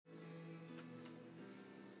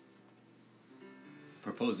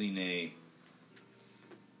proposing a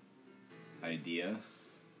idea,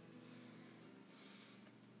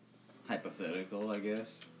 hypothetical, I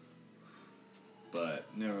guess, but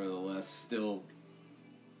nevertheless still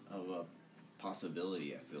of a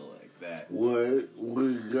possibility. I feel like that. What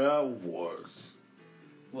we got for us?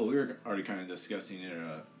 Well, we were already kind of discussing it,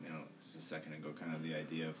 just a second ago, kind of the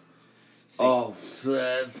idea of Little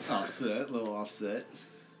offset,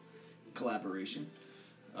 collaboration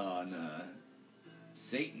on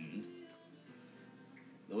Satan.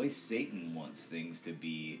 The way Satan wants things to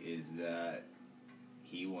be is that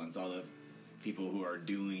he wants all the people who are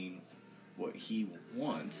doing what he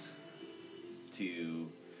wants to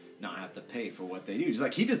not have to pay for what they do. Just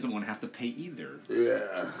like he doesn't want to have to pay either.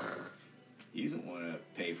 Yeah. He doesn't want to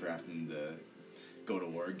pay for having to go to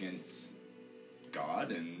war against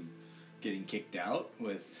God and getting kicked out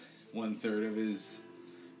with 1/3 of his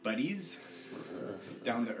buddies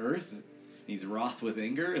down to earth. He's wroth with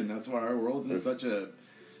anger, and that's why our world's in such a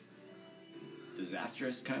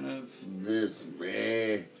disastrous kind of... This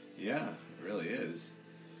man. Yeah, it really is.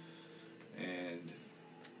 And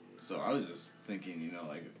so I was just thinking,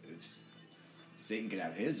 like, if Satan could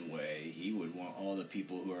have his way, he would want all the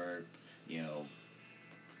people who are,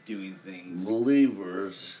 doing things...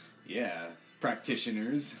 Believers. Yeah,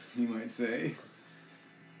 practitioners, you might say.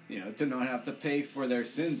 To not have to pay for their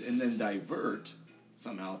sins and then divert,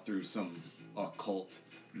 somehow through some occult,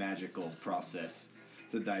 magical process,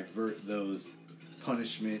 to divert those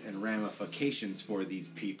punishment and ramifications for these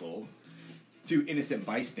people to innocent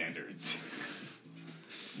bystanders.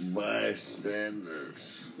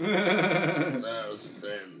 Bystanders. Bystanders.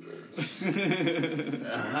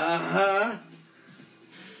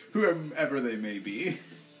 Whoever they may be.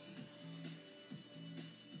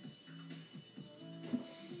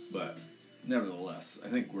 But nevertheless, I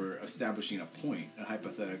think we're establishing a point, a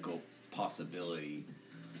hypothetical possibility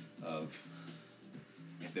of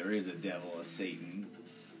if there is a devil, a Satan,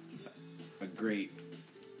 a great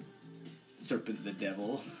serpent, the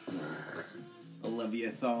devil, a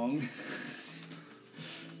Leviathan,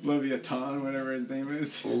 whatever his name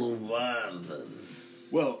is. Leviathan.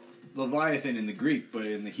 Well, Leviathan in the Greek, but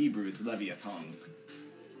in the Hebrew it's Leviathan.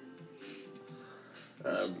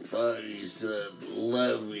 I thought you said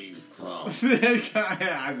Leviathan. I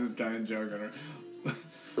was just kind of joking.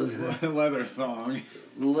 Leather thong.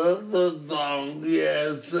 Leather thong,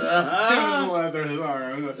 yes. Leather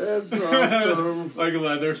thong. That's awesome. Like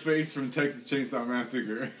Leatherface from Texas Chainsaw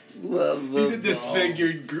Massacre. Leather He's a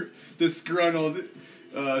disfigured, disgruntled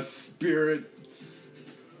spirit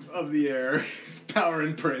of the air. Power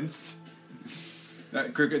and Prince.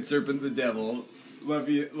 That crooked serpent, the devil.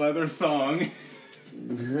 Leather thong.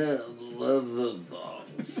 Leather thong.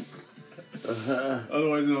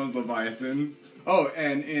 Otherwise known as Leviathan. Oh,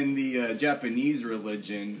 and in the Japanese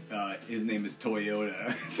religion, his name is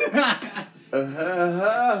Toyota.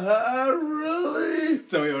 Really?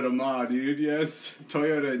 Toyota Ma, dude, yes.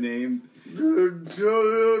 Toyota name. Dude,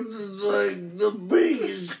 Toyota's like the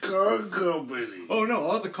biggest car company. Oh, no,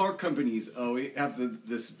 all the car companies. Oh, we have to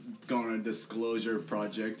go on a disclosure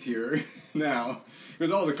project here now.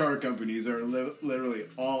 Because all the car companies are literally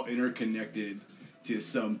all interconnected to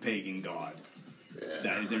some pagan god. Yeah.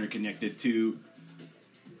 That is interconnected to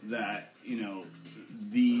that,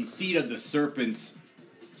 the seed of the serpent's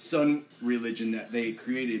sun religion that they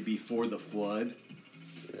created before the flood.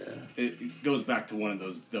 Yeah. It goes back to one of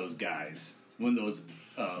those guys. One of those,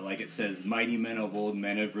 like it says, mighty men of old,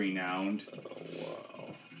 men of renowned. Oh,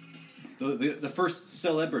 wow. The first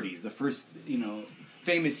celebrities, the first,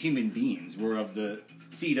 famous human beings were of the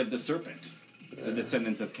seed of the serpent, the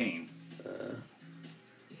descendants of Cain.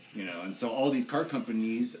 And so all these car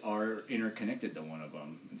companies are interconnected to one of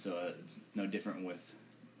them. And so it's no different with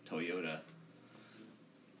Toyota.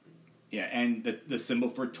 Yeah, and the symbol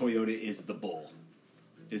for Toyota is the bull.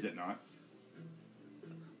 Is it not?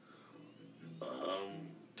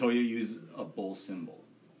 Toyota uses a bull symbol.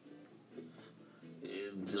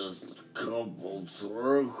 It's just a couple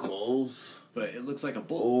circles. But it looks like a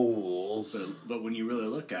bull. Ovals. But when you really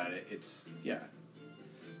look at it, it's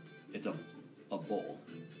a bull.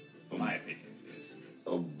 In my opinion, it is.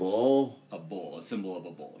 A bull? A bull. A symbol of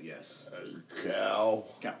a bull, yes. A cow?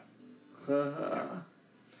 Cow.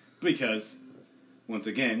 Because, once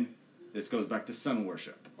again, this goes back to sun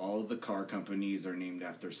worship. All of the car companies are named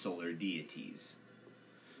after solar deities.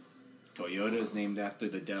 Toyota is named after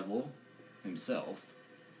the devil himself.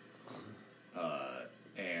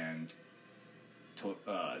 And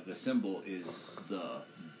the symbol is the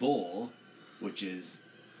bull, which is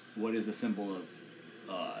what is the symbol of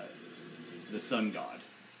the sun god.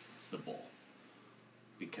 It's the bull.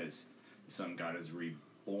 Because sun god is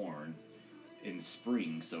reborn in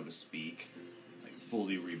spring, so to speak, like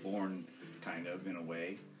fully reborn, kind of in a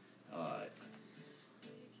way,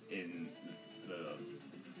 in the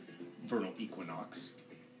vernal equinox,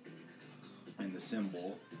 and the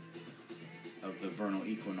symbol of the vernal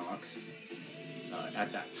equinox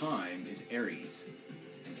at that time is Aries,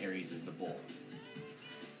 and Aries is the bull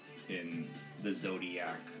in the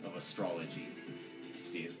zodiac of astrology.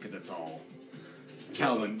 See, it's because it's all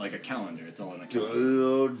like a calendar. It's all in a calendar.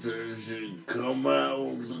 Toyota should come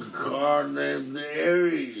out with a car named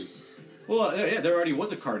Aries. Well, yeah, there already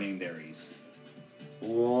was a car named Aries.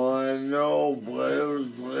 Well, I know, but it was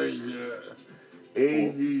like a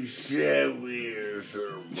 80 Chevy or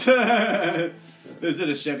something. Is it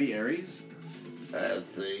a Chevy Aries? I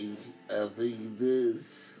think it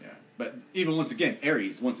is. Yeah, but even once again,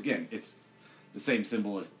 Aries. Once again, it's the same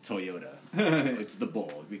symbol as Toyota. It's the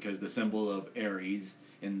bull, because the symbol of Aries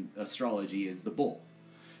in astrology is the bull,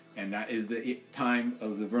 and that is the time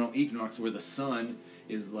of the vernal equinox where the sun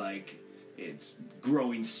is like it's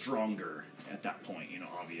growing stronger at that point. You know,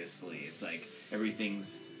 obviously, it's like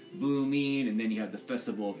everything's blooming, and then you have the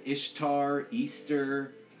festival of Ishtar,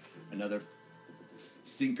 Easter, another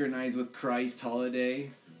synchronized with Christ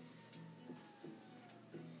holiday.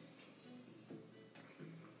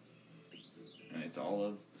 And it's all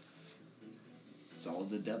of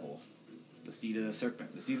the devil, the seed of the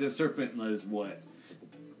serpent. The seed of the serpent is what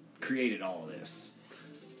created all of this.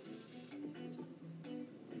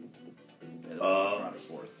 That brought it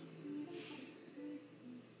forth.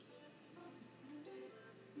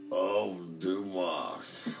 Of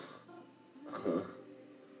Dumas.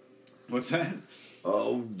 What's that?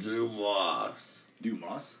 Of Dumas.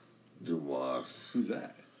 Dumas? Dumas. Who's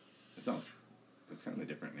that? That's kind of a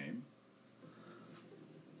different name.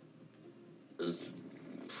 It's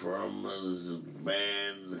from his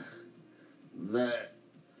band that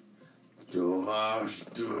Dumas.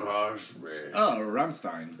 Oh,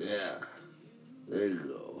 Rammstein. Yeah. There you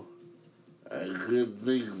go. I could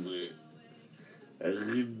think of it. I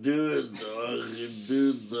could do it though. I could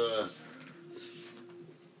do the...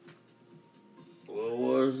 What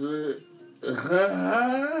was it?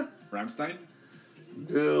 Rammstein?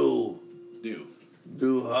 Do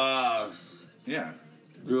Haas. Yeah.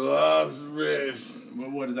 Do Haas.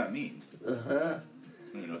 What does that mean? I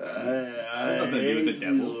don't know what that means. I Something to do with the hate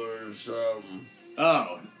devil. you or something.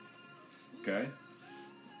 Oh. Okay.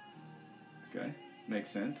 Makes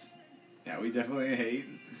sense. Yeah, we definitely hate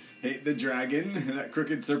the dragon, that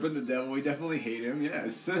crooked serpent, the devil. We definitely hate him,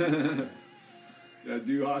 yes. Do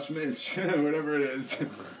Hashmish, whatever it is.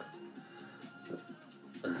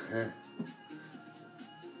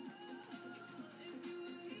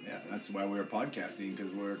 Yeah, that's why we're podcasting,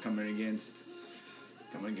 because we're coming against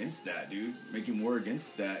that, dude. Making war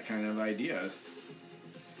against that kind of idea.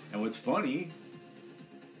 And what's funny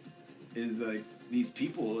is like these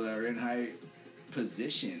people that are in high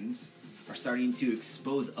positions are starting to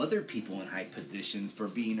expose other people in high positions for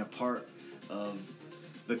being a part of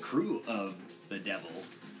the crew of the devil.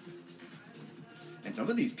 And some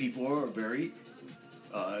of these people are very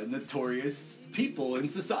notorious people in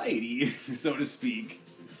society, so to speak.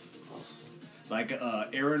 Like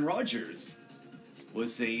Aaron Rodgers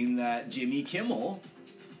was saying that Jimmy Kimmel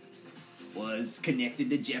was connected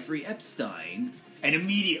to Jeffrey Epstein, and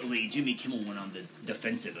immediately Jimmy Kimmel went on the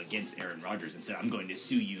defensive against Aaron Rodgers and said, "I'm going to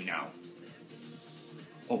sue you now."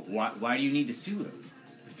 Oh, why do you need to sue him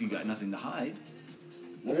if you got nothing to hide?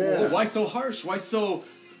 Yeah. Why so harsh? Why so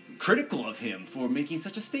critical of him for making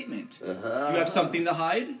such a statement? You have something to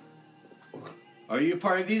hide? Are you a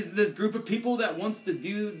part of this group of people that wants to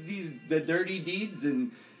do the dirty deeds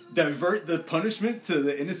and divert the punishment to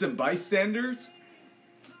the innocent bystanders?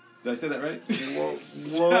 Did I say that right?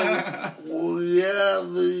 Well, yeah,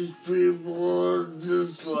 these people are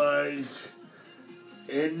just like,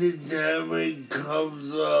 anytime it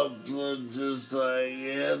comes up, they're just like,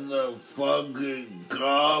 yeah, the fucking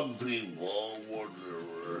God people,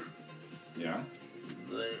 whatever. Yeah.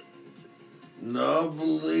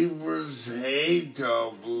 Non-believers hate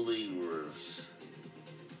non-believers.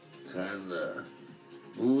 Kinda.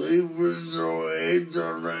 Believers don't hate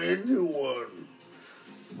on anyone,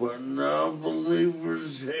 but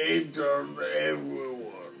non-believers hate on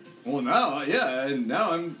everyone. Well, now, yeah, and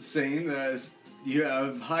now I'm saying that you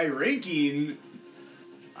have high-ranking,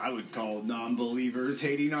 I would call non-believers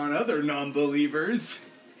hating on other non-believers,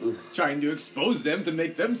 trying to expose them to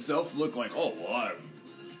make themselves look like, oh, well,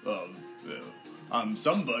 I'm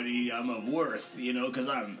somebody, I'm of worth, you know, because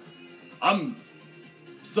I'm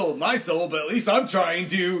sold my soul, but at least I'm trying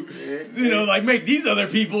to, you know, like make these other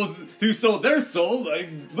people who sold their soul, like,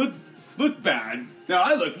 look look bad. Now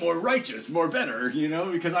I look more righteous, more better, you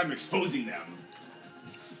know, because I'm exposing them.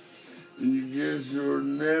 You just will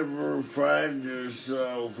never find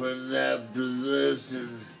yourself in that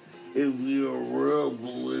position if you're a real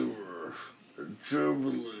believer, a true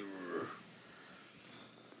believer.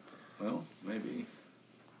 Well, maybe.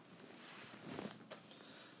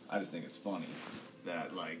 I just think it's funny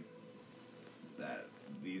that, like, that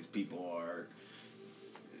these people are...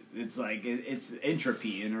 It's like, it's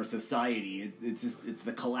entropy in our society. It's just, it's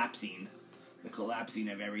the collapsing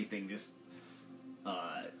of everything just,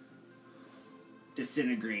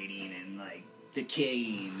 disintegrating and, like,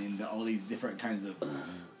 decaying into all these different kinds of,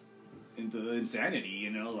 into insanity, you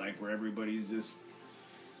know, like, where everybody's just,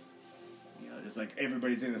 you know, just like,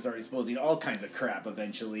 everybody's gonna start exposing all kinds of crap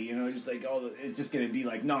eventually, you know, just like, it's just gonna be,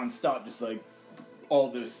 like, non-stop, just, like,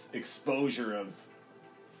 all this exposure of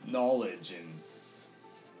knowledge and,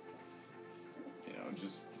 you know,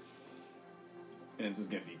 just, and it's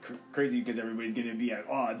just gonna be crazy because everybody's gonna be at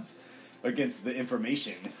odds against the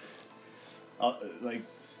information. Like,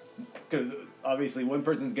 because obviously one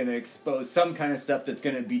person's going to expose some kind of stuff that's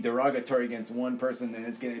going to be derogatory against one person, then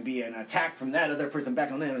it's going to be an attack from that other person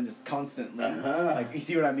back on them, and just constantly, like, you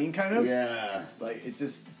see what I mean, kind of? Yeah. Like, it's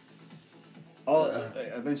just, all,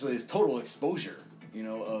 eventually it's total exposure, you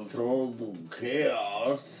know, of... Total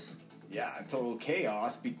chaos. Yeah, total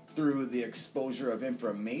chaos through the exposure of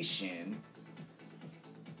information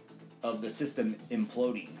of the system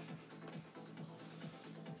imploding.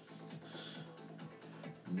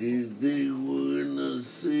 Do you think we're gonna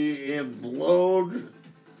see implode?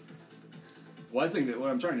 Well, I think that what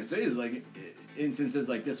I'm trying to say is, like, instances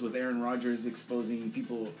like this with Aaron Rodgers exposing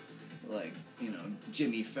people like, you know,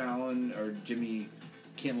 Jimmy Fallon or Jimmy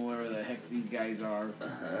Kimmel, whatever the heck these guys are,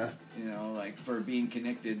 you know, like, for being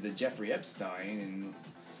connected to Jeffrey Epstein and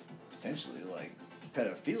potentially, like,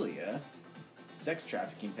 pedophilia, sex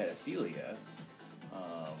trafficking pedophilia,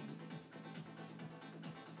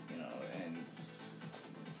 you know, and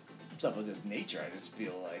stuff of this nature. I just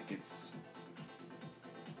feel like it's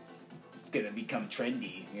going to become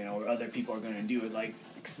trendy, you know, or other people are going to do it, like,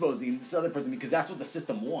 exposing this other person, because that's what the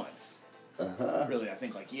system wants. Really, I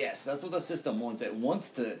think, like, yes, that's what the system wants. It wants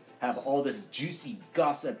to have all this juicy,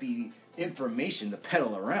 gossipy information to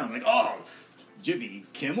peddle around. Like, oh, Jimmy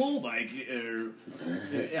Kimmel, like,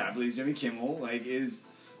 yeah, I believe Jimmy Kimmel, like, is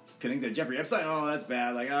connected to Jeffrey Epstein. Oh, that's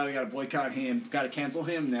bad. Like, oh, we gotta boycott him. Gotta cancel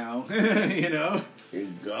him now. You know? He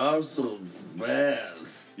gossips bad.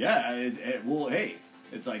 Yeah, well, hey,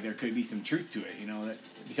 it's like there could be some truth to it, you know, that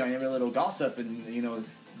behind every little gossip and, you know,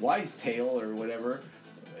 wise tale or whatever,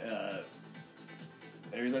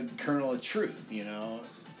 there's a kernel of truth, you know,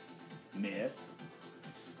 myth,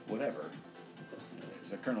 whatever.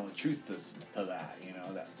 There's a kernel of truth to that, you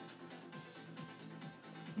know, that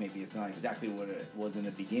maybe it's not exactly what it was in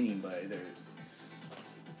the beginning, but there's,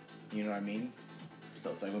 you know what I mean?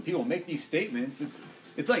 So it's like when people make these statements,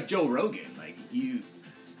 it's like Joe Rogan, like you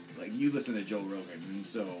listen to Joe Rogan, and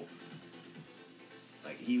so,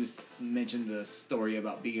 like, he mentioned the story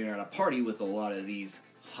about being at a party with a lot of these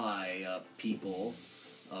high up people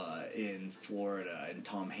in Florida, and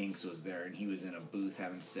Tom Hanks was there, and he was in a booth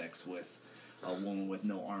having sex with a woman with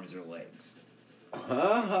no arms or legs.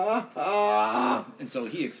 And so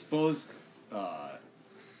he exposed Tom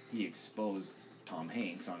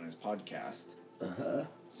Hanks on his podcast,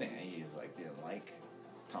 saying he's like didn't like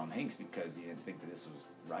Tom Hanks because he didn't think that this was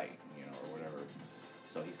right, you know, or whatever.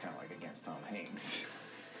 So he's kind of like against Tom Hanks.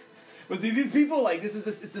 But see, these people, like, it's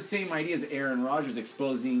the same idea as Aaron Rodgers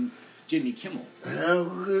exposing Jimmy Kimmel. How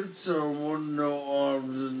could someone no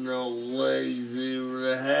arms and no legs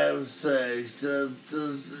even have sex?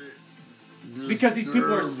 That's because these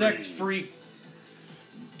people are sex-free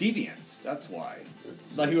deviants. That's why.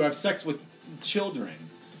 Like, who have sex with children,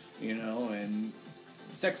 you know, and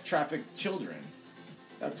sex-trafficked children.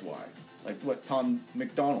 That's why. Like what Tom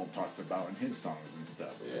McDonald talks about in his songs and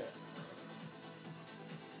stuff. Yeah.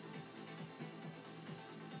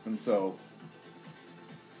 And so,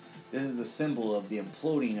 this is a symbol of the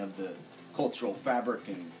imploding of the cultural fabric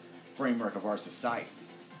and framework of our society.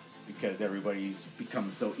 Because everybody's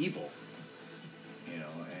become so evil. You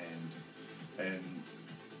know, and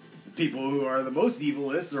people who are the most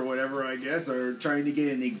evilest or whatever, I guess, are trying to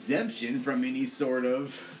get an exemption from any sort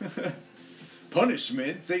of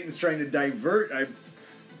punishment. Satan's trying to divert, I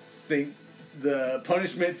think, the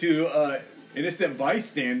punishment to innocent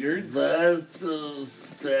bystanders. That's the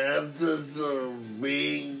status of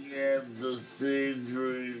being at the stage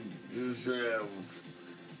where yourself.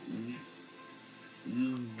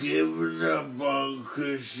 You've given up on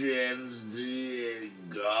Christianity and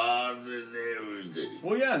God and everything.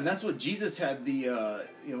 Well, yeah, and that's what Jesus had he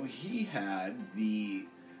had the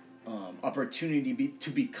opportunity to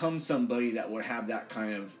become somebody that would have that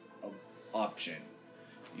kind of option,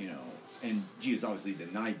 and Jesus obviously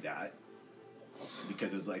denied that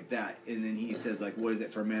because it's like that. And then he says, like, what is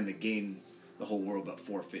it for a man to gain the whole world but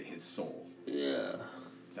forfeit his soul? Yeah.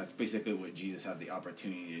 That's basically what Jesus had the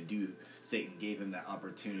opportunity to do. Satan gave him that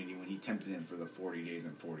opportunity when he tempted him for the 40 days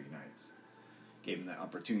and 40 nights. Gave him that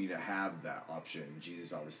opportunity to have that option.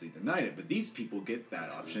 Jesus obviously denied it, but these people get that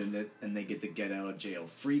option, and they get the get out of jail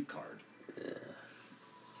free card. Yeah.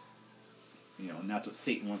 And that's what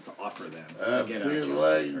Satan wants to offer them. I feel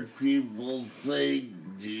like people think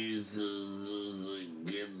Jesus is a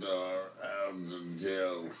get out of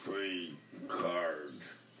jail free card.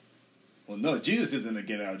 Well, no, Jesus isn't a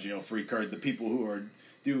get out of jail free card. The people who are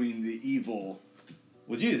doing the evil,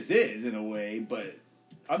 well, Jesus is in a way, but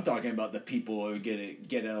I'm talking about the people who get a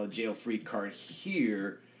get out of jail free card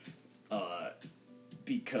here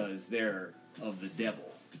because they're of the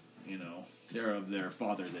devil, They're of their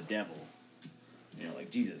father, the devil,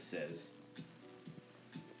 like Jesus says.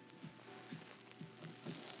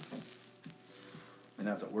 And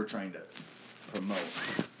that's what we're trying to promote.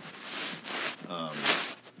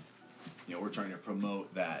 We're trying to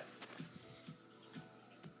promote that,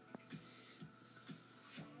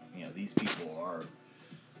 these people are...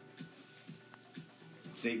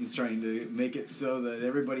 Satan's trying to make it so that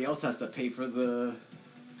everybody else has to pay for the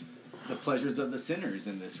pleasures of the sinners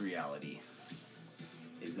in this reality.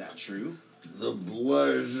 Is that true? The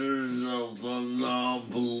pleasures of the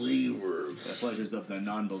non-believers. The pleasures of the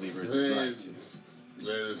non-believers is right too.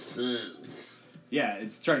 Their sins. Yeah,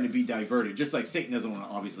 it's trying to be diverted. Just like Satan doesn't want to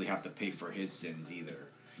obviously have to pay for his sins either.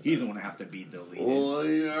 He doesn't want to have to be deleted. Well,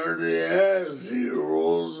 he already has. He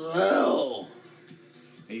rules hell.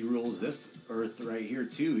 He rules this earth right here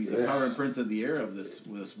too. He's the power and prince of the air of this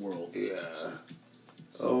world. Yeah.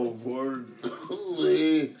 So,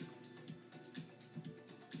 unfortunately.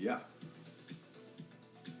 Yeah.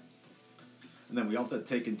 And then we also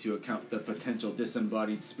take into account the potential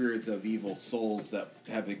disembodied spirits of evil souls that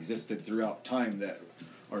have existed throughout time that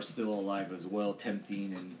are still alive as well,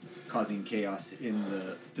 tempting and causing chaos in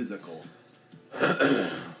the physical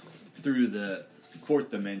through the fourth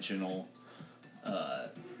dimensional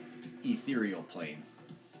ethereal plane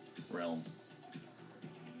realm.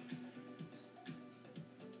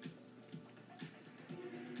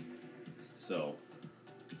 So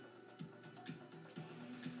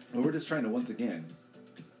we're just trying to once again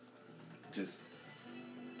just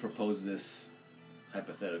propose this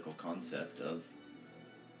hypothetical concept of,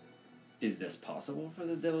 is this possible for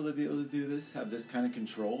the devil to be able to do this, have this kind of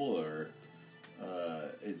control, or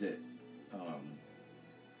is it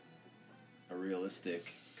a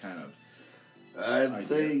realistic kind of I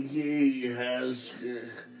think he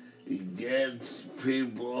gets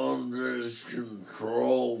people under his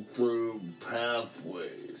control through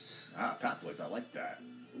pathways. Pathways, I like that.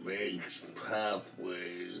 Makes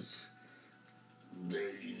pathways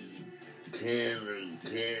that you can or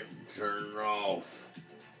can't turn off.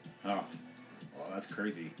 Oh, well, that's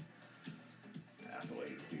crazy.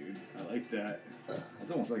 Pathways, dude. I like that.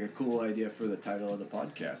 That's almost like a cool idea for the title of the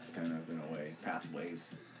podcast, kind of, in a way.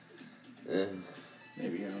 Pathways. Yeah.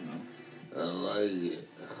 Maybe, I don't know. I like it.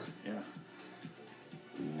 Yeah.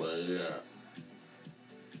 But yeah.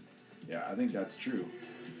 Yeah, I think that's true.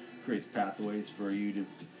 Creates pathways for you to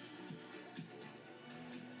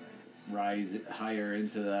rise higher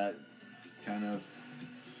into that kind of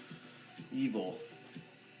evil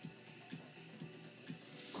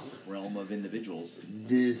realm of individuals.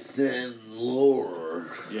 Descend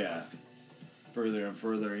lower. Yeah. Further and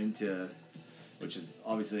further into, which is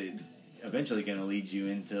obviously eventually going to lead you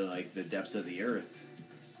into like the depths of the earth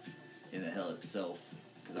in the hell itself.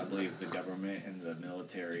 Because I believe the government and the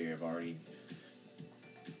military have already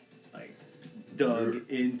like dug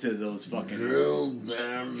into those fucking... Drilled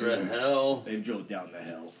down to hell. They've drilled down the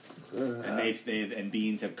hell. And and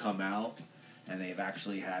beings have come out, and they've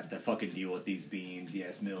actually had to fucking deal with these beings.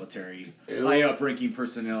 Yes, military, high up-ranking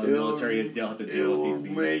personnel in the military has dealt to deal with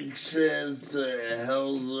these beings. It would make sense that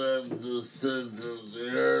hell's at the center of the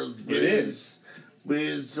earth. It is.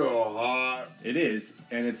 Being so hot. It is,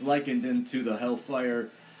 and it's likened into the hellfire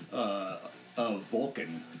of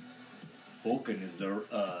Vulcan. Vulcan is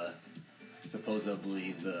the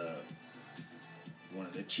supposedly one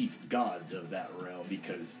of the chief gods of that realm,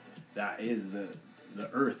 because that is the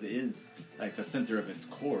earth is like the center of its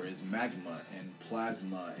core is magma and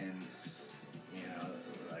plasma and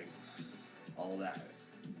like all that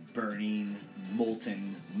burning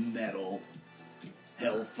molten metal,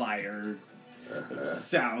 hellfire,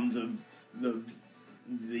 sounds of the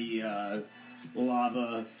the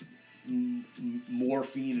lava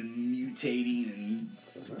morphing and mutating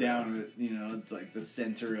and down, it's like the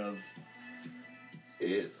center of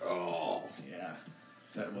it all. Yeah,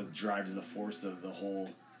 that what drives the force of the whole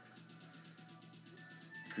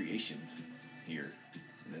creation here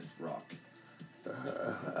in this rock.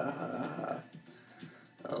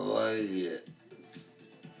 I like it.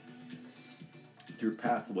 Through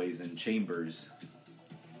pathways and chambers.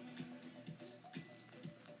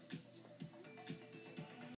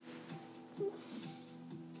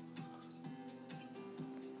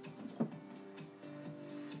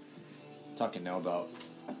 Talking now about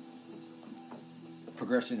the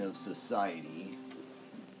progression of society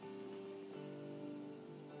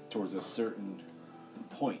towards a certain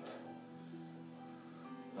point,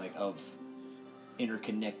 like of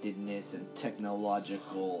interconnectedness and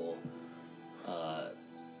technological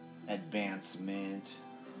advancement.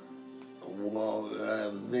 Well,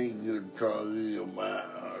 I think you're talking about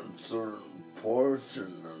a certain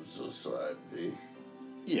portion of society.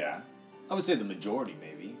 Yeah, I would say the majority,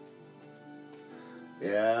 maybe.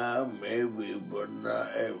 Yeah, maybe, but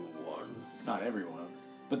not everyone. Not everyone.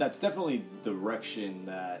 But that's definitely the direction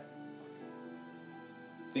that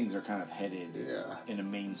things are kind of headed in a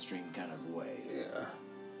mainstream kind of way. Yeah.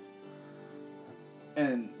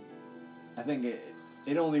 And I think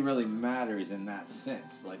it only really matters in that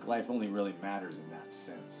sense. Like, life only really matters in that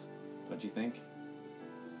sense. Don't you think?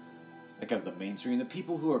 Like, of the mainstream, the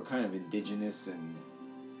people who are kind of indigenous and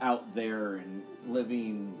out there and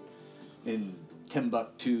living in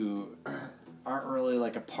Timbuktu aren't really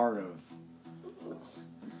like a part of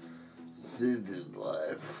city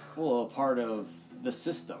life. Well, a part of the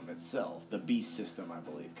system itself, the beast system, I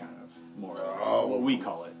believe, kind of more or less, Oh, what we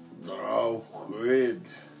call it. They're off grid.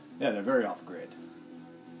 Yeah, they're very off grid.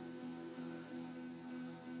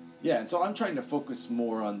 Yeah, and so I'm trying to focus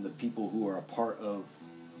more on the people who are a part of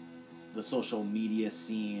the social media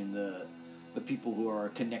scene, the people who are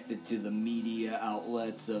connected to the media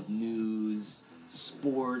outlets of news,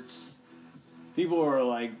 sports, people who are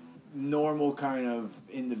like normal kind of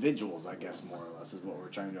individuals, I guess, more or less, is what we're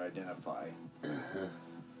trying to identify.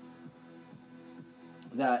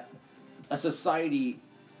 That a society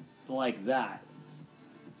like that,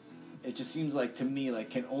 it just seems like, to me, like,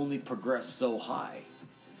 can only progress so high.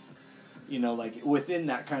 Like, within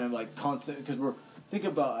that kind of, like, constant, because think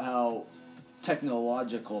about how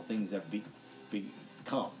technological things have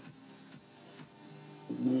become.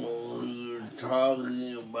 Well, you're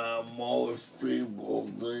talking about most people,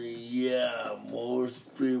 then yeah,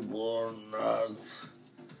 most people are not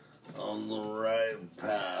on the right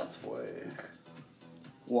pathway.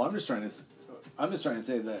 Well, I'm just trying to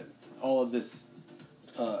say that all of this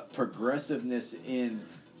progressiveness in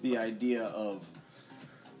the idea of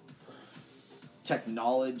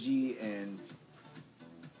technology and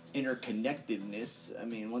interconnectedness, I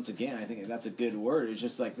mean, once again, I think that's a good word. It's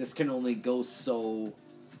just like this can only go so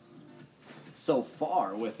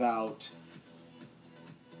far without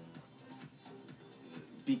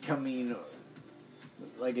becoming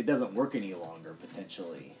like it doesn't work any longer,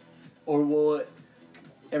 potentially. Or will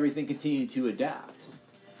everything continue to adapt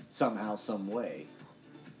somehow, some way,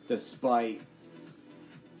 despite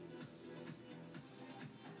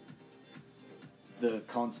the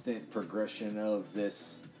constant progression of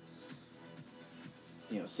this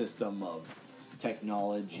system of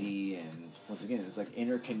technology, and once again, it's like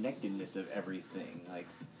interconnectedness of everything. Like,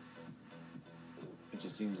 it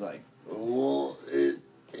just seems like, well, it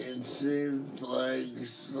seems like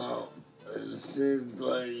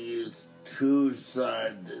it's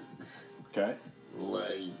two-sided. okay,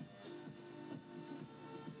 Like,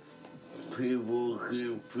 people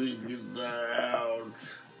can figure that out,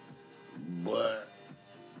 but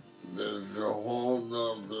there's a whole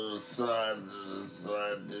nother side that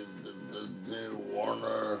decided that they want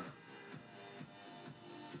to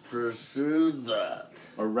pursue that.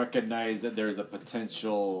 or recognize that there's a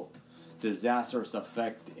potential disastrous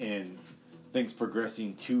effect in things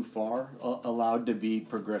progressing too far, allowed to be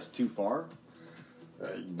progressed too far.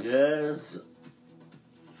 I guess.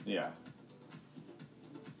 Yeah.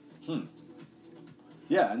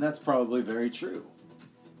 Yeah, and that's probably very true.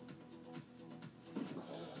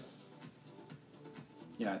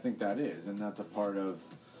 Yeah, I think that is, and that's a part of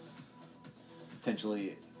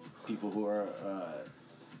potentially people who are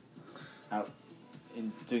out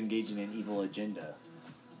to engage in an evil agenda.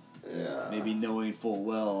 Yeah. Maybe knowing full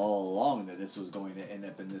well all along that this was going to end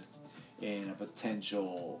up in a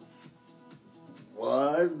potential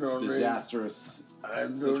disastrous I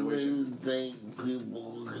don't situation. even think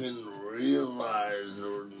people can realize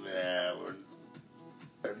or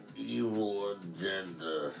an evil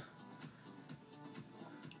agenda.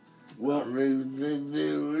 Well, they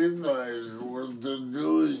realize what they're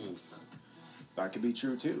doing. that could be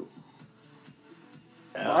true too.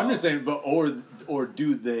 Well, I'm just saying, but or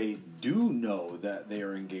do they know that they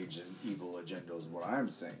are engaged in evil agenda? Is what I'm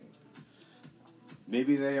saying.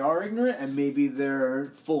 Maybe they are ignorant, and maybe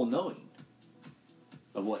they're full knowing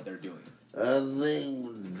of what they're doing. I think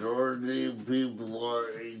majority of people are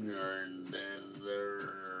ignorant, and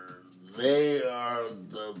they are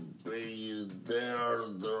the biggest. They are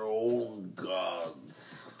their own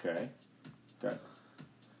gods. Okay.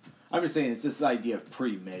 I'm just saying it's this idea of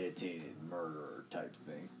premeditated murder type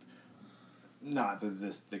thing. Not to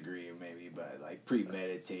this degree, maybe, but like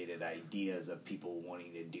premeditated ideas of people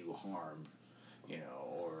wanting to do harm,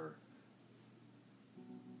 or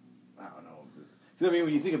I don't know. Because I mean,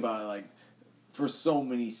 when you think about it, like for so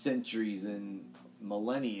many centuries and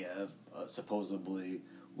millennia, supposedly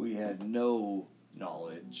we had no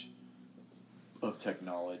knowledge of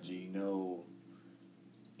technology, no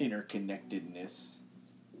interconnectedness.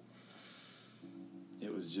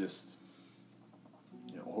 It was just,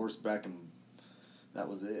 horseback, and that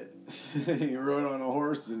was it. You rode on a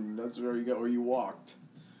horse, and that's where you got, where you walked,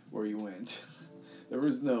 where you went. There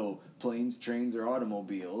was no planes, trains, or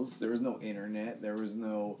automobiles. There was no internet. There was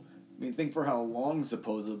no. I mean, think for how long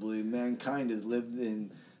supposedly mankind has lived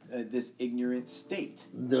in this ignorant state.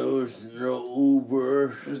 There was no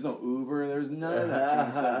Uber. There's no Uber. There's none of that kind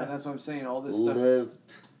of stuff. And that's what I'm saying. All this stuff.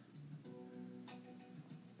 Lyft.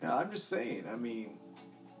 Yeah, I'm just saying. I mean,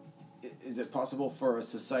 is it possible for a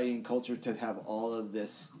society and culture to have all of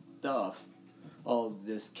this stuff, all of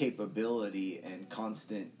this capability and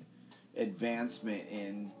constant advancement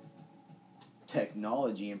in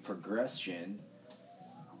technology and progression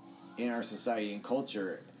in our society and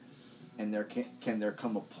culture, and can there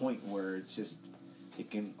come a point where it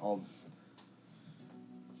can all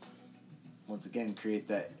once again create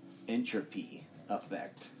that entropy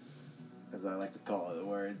effect, as I like to call it,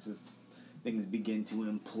 where it's just things begin to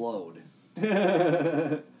implode,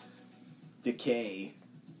 decay,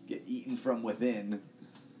 get eaten from within,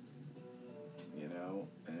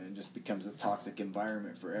 and it just becomes a toxic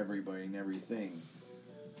environment for everybody and everything.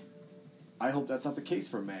 I hope that's not the case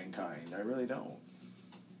for mankind. I really don't.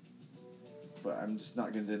 But I'm just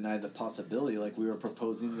not going to deny the possibility, like we were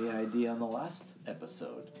proposing the idea on the last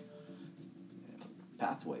episode.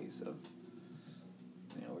 Pathways of,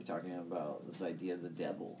 we're talking about this idea of the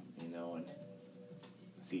devil, and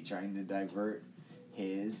is he trying to divert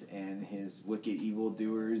his and his wicked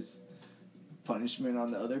evildoers' punishment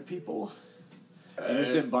on the other people?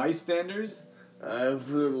 Innocent bystanders? I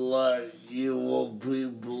feel like evil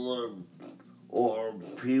people or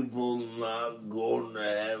people not going to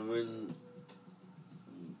heaven,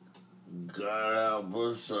 God help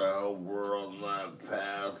us, I hope we're on that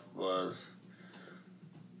path, but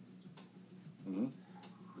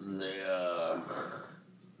they,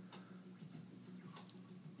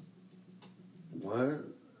 what?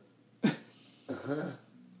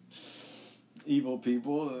 Evil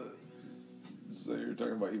people? So you're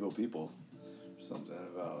talking about evil people. Something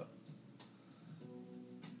about...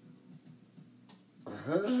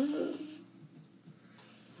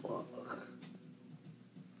 Fuck.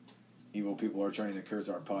 Evil people are trying to curse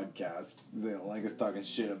our podcast. They don't like us talking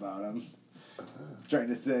shit about them. Trying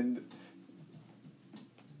to send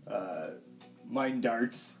mind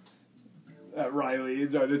darts at Riley,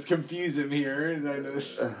 trying to confuse him here, and trying to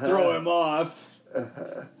throw him off.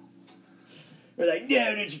 We're like,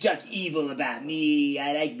 no, don't you talk evil about me.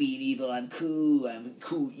 I like being evil. I'm cool. I'm a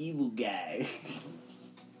cool evil guy.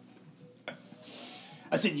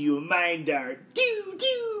 I send you a mind dart. Doo,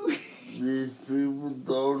 doo. These people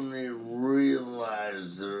don't even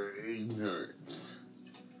realize their ignorance.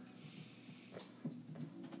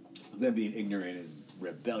 Them being ignorant is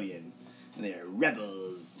rebellion, and they are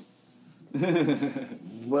rebels.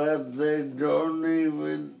 But they don't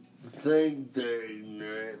even think they're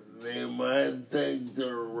ignorant. They might think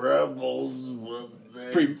they're rebels, but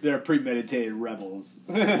they're premeditated rebels.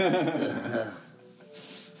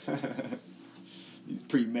 These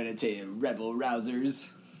premeditated rebel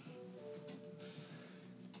rousers.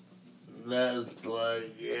 That's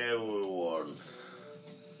like everyone.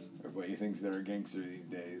 Everybody thinks they're a gangster these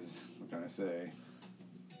days. What can I say?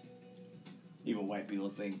 Even white people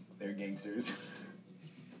think they're gangsters.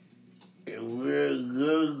 If you're a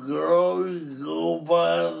good girl, you go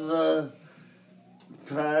by the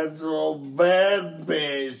title bad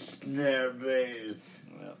bitch nowadays.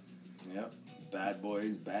 Yep. Bad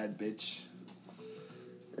boys, bad bitch.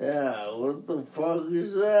 Yeah, what the fuck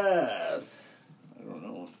is that? I don't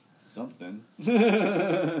know. Something.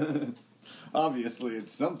 Obviously,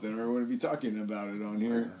 it's something, or we wouldn't be talking about it on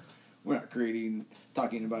here. We're not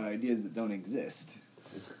talking about ideas that don't exist.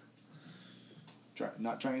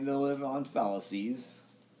 Not trying to live on fallacies.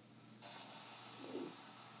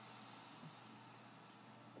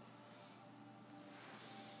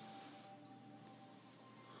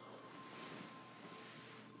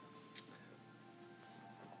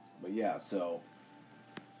 But yeah, so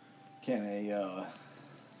can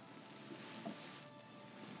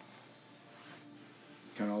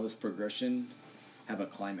all this progression have a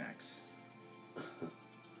climax?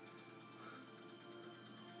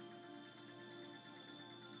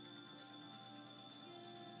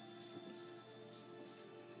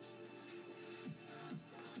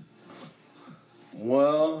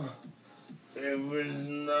 Well, if it's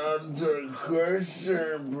not the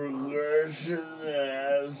question, progression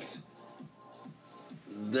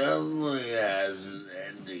definitely has an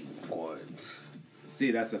ending point. See,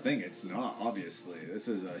 that's the thing. It's not, obviously. This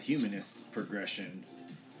is a humanist progression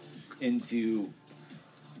into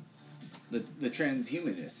the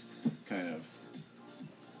transhumanist kind of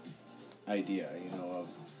idea, of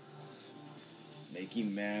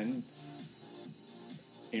making man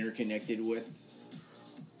interconnected with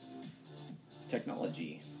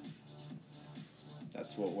technology.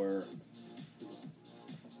 That's what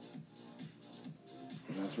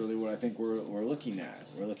that's really what I think we're looking at.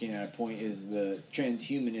 We're looking at a point: is the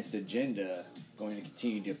transhumanist agenda going to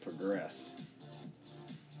continue to progress?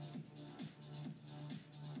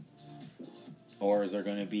 Or is there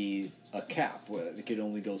going to be a cap where it could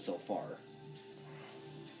only go so far?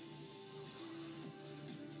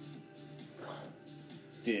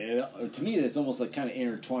 See, to me, it's almost like kind of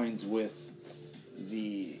intertwines with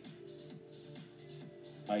the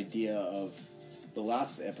idea of the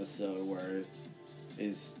last episode, where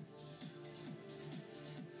is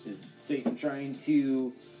Satan trying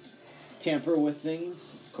to tamper with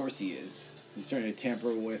things? Of course he is. He's trying to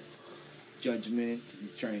tamper with judgment.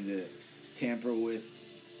 He's trying to tamper with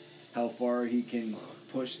how far he can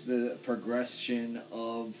push the progression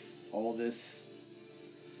of all this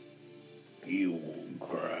evil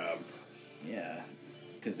crap. Yeah,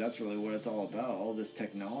 because that's really what it's all about. All this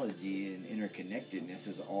technology and interconnectedness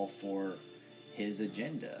is all for his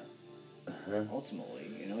agenda. Ultimately,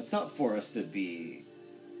 it's not for us to be,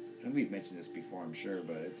 and we've mentioned this before, I'm sure,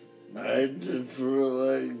 but it's not. I just feel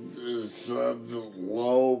like there's such a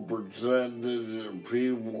low percentage of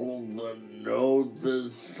people that know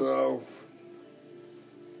this stuff.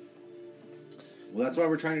 Well, that's why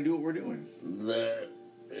we're trying to do what we're doing. That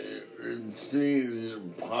it seems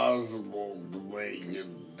impossible to make a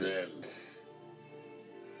dent.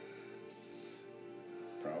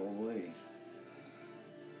 Probably.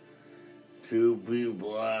 2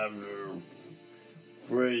 people out of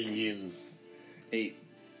freaking 8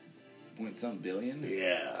 point some billion?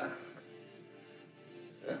 Yeah.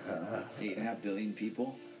 8.5 billion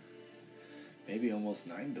people? Maybe almost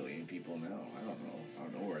 9 billion people now. I don't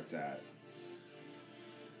know where it's at.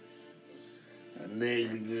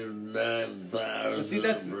 Negative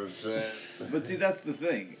 9,000%. But see, that's the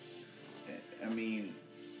thing. I mean,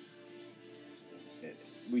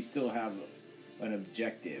 we still have an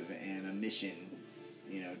objective and a mission,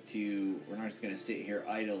 we're not just going to sit here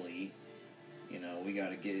idly. We got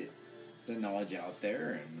to get the knowledge out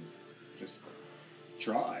there and just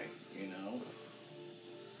try,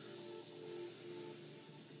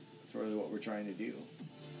 That's really what we're trying to do.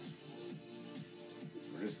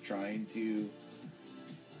 We're just trying to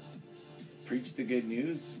preach the good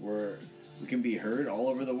news where we can be heard all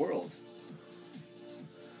over the world.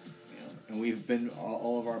 And we've been,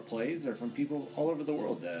 all of our plays are from people all over the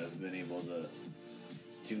world that have been able to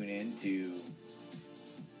tune in to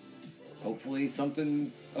hopefully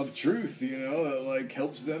something of truth, that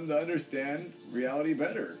helps them to understand reality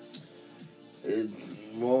better. It's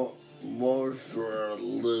most of our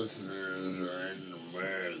listeners are in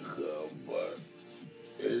America, but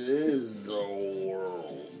it is the whole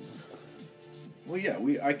world. Well, yeah,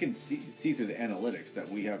 I can see through the analytics that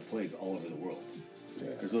we have plays all over the world.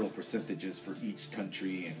 Yeah. There's little percentages for each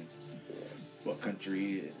country and what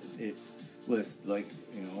country it lists,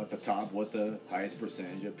 at the top, what the highest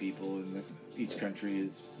percentage of people in each country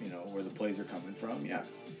is, where the plays are coming from. Yeah.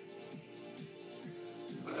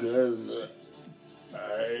 Because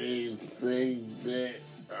I think that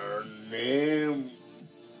our name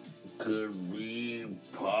could be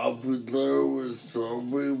popular with some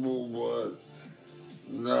people, but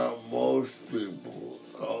not most people.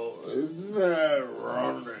 Oh, isn't that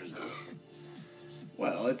ironic?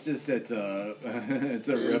 Well, it's just it's ironic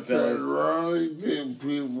that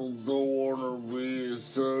people don't want to be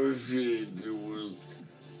associated with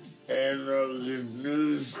anarchist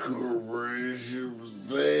news corporations,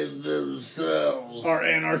 they themselves Are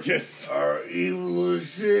anarchists. are evil as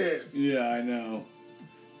shit. Yeah, I know.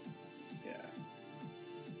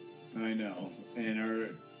 Yeah. I know.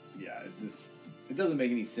 And it's just, it doesn't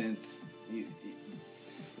make any sense.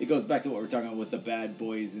 It goes back to what we're talking about with the bad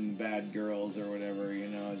boys and bad girls or whatever,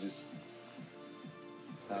 just...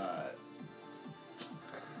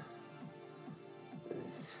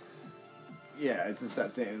 yeah, it's just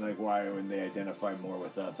that saying, like, why when they identify more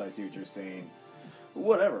with us? I see what you're saying.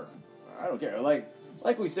 Whatever. I don't care. Like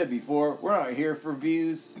we said before, we're not here for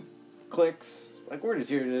views, clicks. Like, we're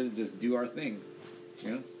just here to just do our thing,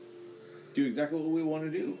 Do exactly what we want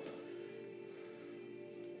to do.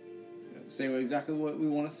 Say exactly what we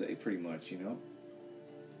want to say, pretty much,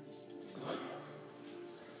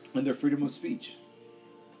 Under freedom of speech.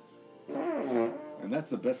 And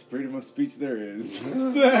that's the best freedom of speech there is.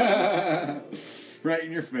 Right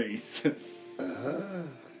in your face.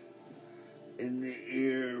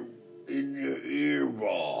 In your ear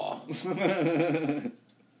ball.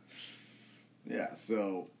 Yeah,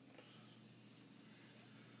 so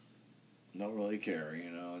don't really care,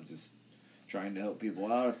 just trying to help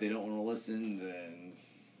people out. If they don't want to listen, then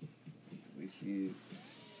at least you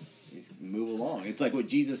move along. It's like what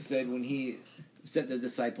Jesus said when he sent the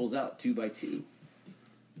disciples out 2 by 2.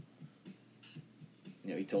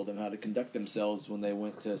 He told them how to conduct themselves when they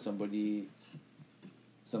went to somebody's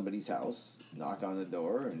house, knock on the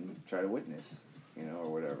door, and try to witness, or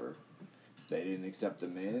whatever. If they didn't accept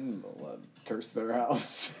them in, well, curse their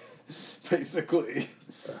house, basically.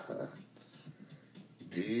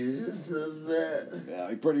 Jesus said that?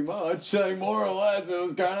 Yeah, pretty much. More or less, it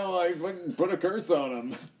was kind of like put a curse on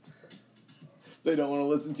them. They don't want to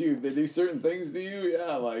listen to you. If they do certain things to you,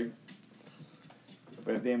 yeah,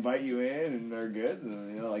 but if they invite you in and they're good,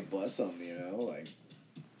 then, bless them,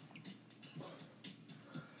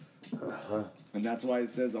 And that's why it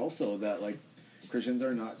says also that, Christians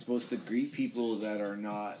are not supposed to greet people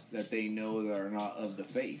that they know that are not of the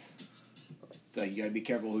faith. So you gotta be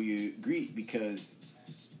careful who you greet, because,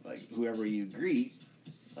 whoever you greet,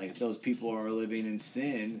 if those people are living in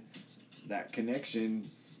sin, that connection...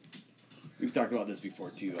 We've talked about this before,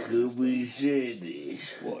 too. Could we say this?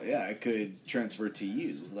 Well, yeah, it could transfer to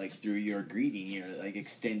you, through your greeting. You're,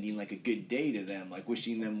 extending, a good day to them,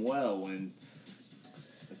 wishing them well, when...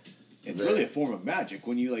 It's really a form of magic.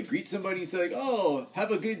 When you, greet somebody, you say, oh, have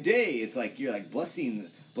a good day. It's you're,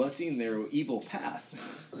 blessing their evil path.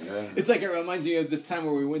 Yeah. It's it reminds me of this time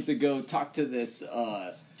where we went to go talk to this,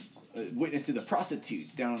 witness to the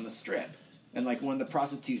prostitutes down on the Strip. And, one of the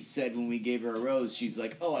prostitutes said when we gave her a rose, she's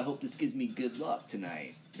like, oh, I hope this gives me good luck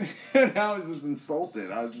tonight. And I was just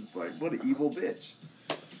insulted. I was just like, what an evil bitch.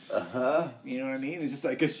 Uh-huh. You know what I mean? It's just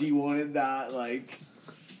because she wanted that,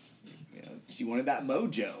 she wanted that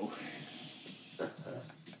mojo.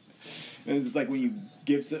 And it's just when you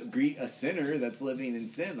greet a sinner that's living in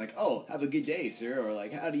sin, oh, have a good day, sir. Or,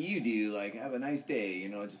 how do you do? Have a nice day.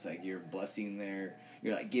 It's just you're blessing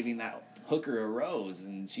you're, giving that hooker a rose,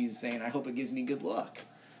 and she's saying, I hope it gives me good luck.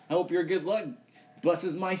 I hope your good luck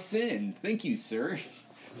blesses my sin. Thank you, sir.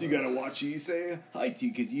 So you gotta watch who you say hi to,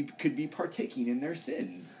 because you could be partaking in their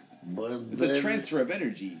sins. It's a transfer of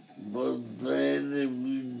energy. But then if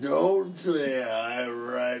you don't say hi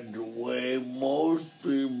right away, most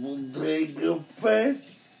people take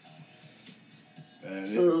offense.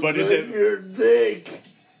 But is it your dick?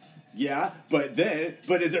 Yeah, but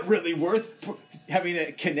is it really worth having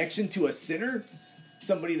a connection to a sinner?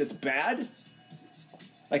 Somebody that's bad?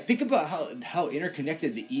 Think about how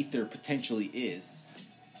interconnected the ether potentially is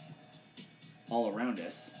all around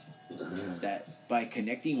us. That by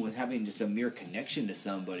connecting with having just a mere connection to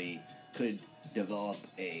somebody could develop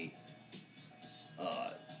a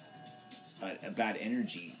bad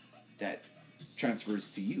energy that transfers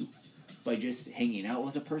to you. By just hanging out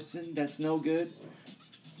with a person that's no good,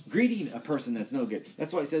 greeting a person that's no good.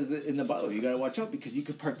 That's why it says that in the Bible, you gotta watch out, because you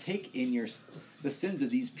could partake in the sins of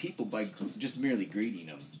these people by just merely greeting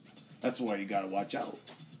them. That's why you gotta watch out.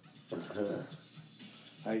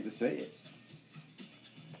 I hate to say it,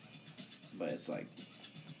 but it's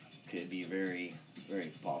could be very,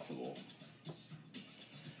 very possible.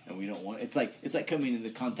 And we don't want. It's like coming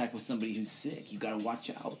into contact with somebody who's sick. You gotta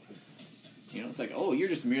watch out. It's oh, you're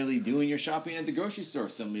just merely doing your shopping at the grocery store.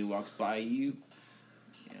 Somebody walks by you,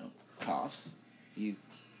 coughs. You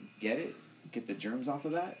get it, get the germs off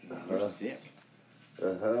of that, and you're sick.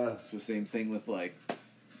 It's the same thing with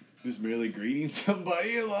just merely greeting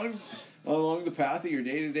somebody along the path of your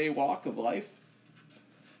day-to-day walk of life.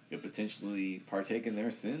 you'll potentially partake in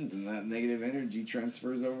their sins, and that negative energy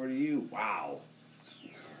transfers over to you. Wow.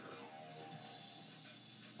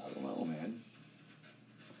 I don't know, man.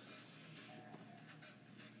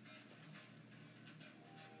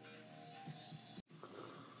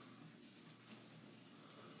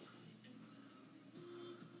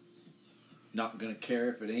 Not gonna care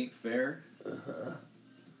if it ain't fair.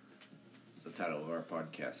 It's the title of our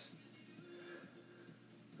podcast.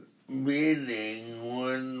 Meaning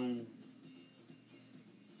when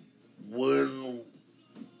we're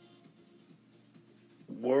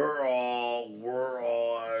all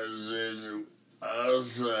as in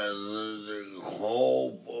us as in a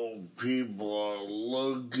hope of people are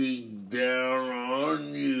looking down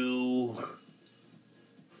on you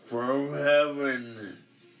from heaven,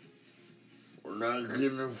 we're not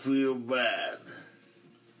gonna feel bad.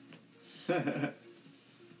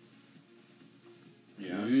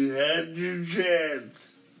 Yeah. You had your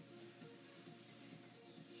chance.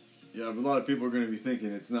 Yeah, but a lot of people are going to be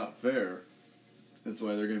thinking it's not fair. That's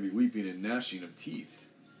why they're going to be weeping and gnashing of teeth.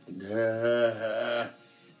 Nash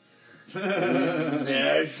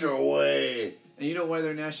away. And you know why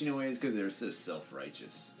they're gnashing away is because they're so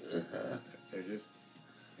self-righteous. They're just,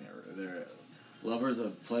 they're lovers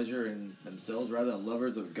of pleasure in themselves rather than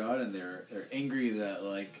lovers of God, and they're angry that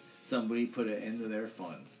like somebody put an end to their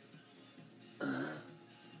fun.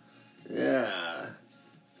 Yeah.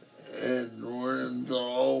 And when the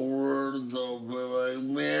whole world will be like,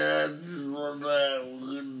 man, I just want to have a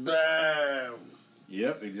good time.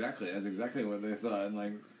 Yep, exactly. That's exactly what they thought. And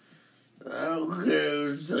like,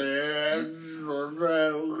 Okay, sir, I just want to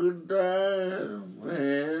have a good time,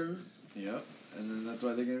 man. yep. And then that's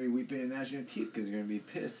why they're going to be weeping and gnashing of teeth, because they're going to be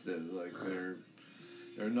pissed that like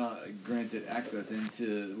they're not granted access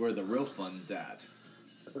into where the real fun's at.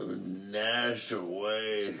 Nash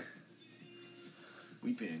away.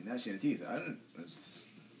 Weeping and gnashing of teeth. It's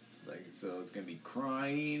like, so it's going to be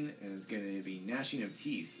crying and it's going to be gnashing of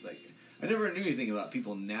teeth. Like, I never knew anything about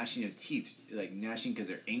people gnashing of teeth. Like, gnashing because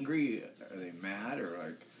they're angry? Are they mad? Or,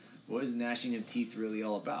 like, what is gnashing of teeth really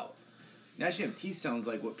all about? Gnashing of teeth sounds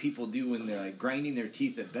like what people do when they're, like, grinding their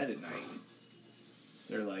teeth at bed at night.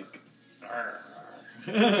 They're like,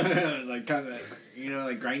 it's like, kind of,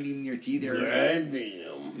 like grinding your teeth. Grinding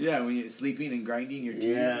them. Yeah, when you're sleeping and grinding your teeth.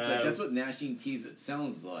 Yeah. It's like, that's what gnashing teeth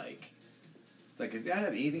sounds like. It's like, does that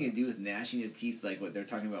have anything to do with gnashing of teeth, like what they're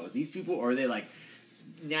talking about with these people? Or are they, like,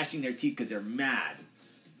 gnashing their teeth because they're mad?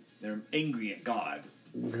 They're angry at God.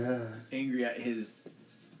 Angry at his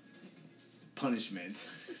punishment.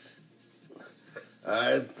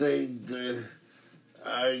 I think the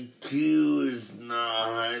IQ is not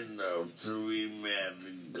high enough to be mad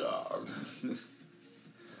at God.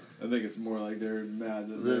 I think it's more like they're mad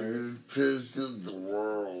that They're pissed at the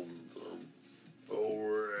world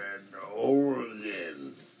over and over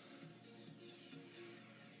again.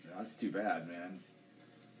 That's too bad, man.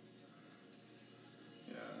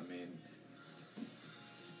 Yeah, I mean,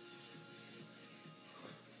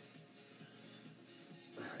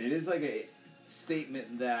 it is like a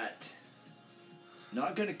statement that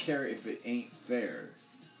not gonna care if it ain't fair.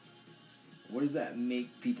 What does that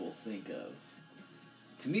make people think of?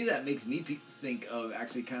 To me, that makes me think of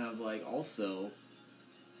actually kind of like also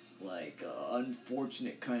like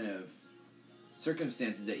unfortunate kind of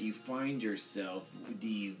circumstances that you find yourself. Do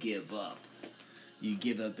you give up? You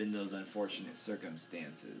give up in those unfortunate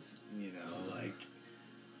circumstances, like,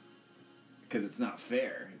 because it's not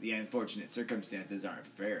fair. The unfortunate circumstances aren't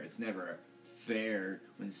fair. It's never fair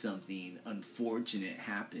when something unfortunate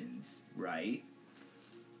happens, right?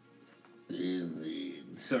 Indeed.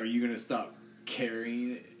 So are you going to stop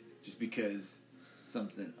caring just because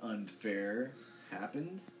something unfair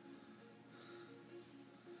happened?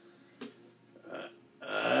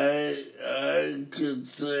 I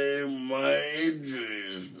could say my injury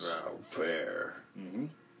is not fair. Mm-hmm.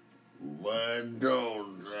 But I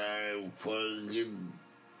don't. I fucking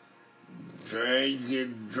drank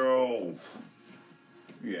and drove.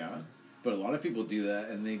 Yeah, but a lot of people do that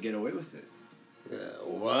and they get away with it. Yeah,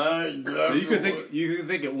 why? So you could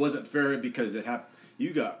think it wasn't fair because it happened.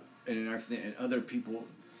 You got in an accident, and other people,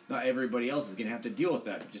 not everybody else, is gonna have to deal with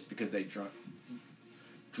that just because they drove,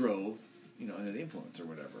 under the influence or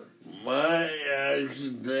whatever. My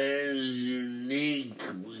accident is unique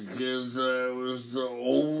because I was the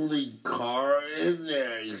only car in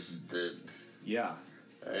the accident. Yeah.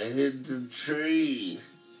 I hit the tree.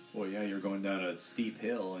 Well, yeah, you're going down a steep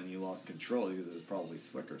hill and you lost control because it was probably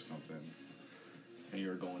slick or something. And you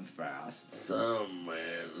were going fast. Some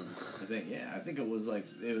man. I think it was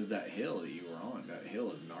that hill that you were on. That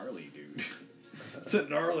hill is gnarly, dude. It's a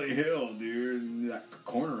gnarly hill, dude. And that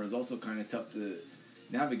corner is also kind of tough to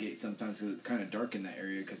navigate sometimes because it's kind of dark in that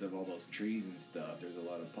area because of all those trees and stuff. There's a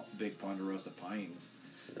lot of big ponderosa pines.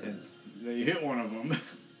 And they hit one of them.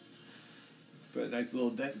 But a nice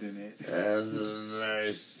little dent in it. Has a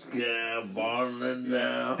nice scab on it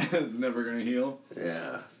now. It's never going to heal.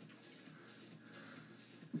 Yeah.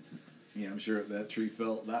 Yeah, I'm sure that tree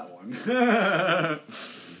felt that one.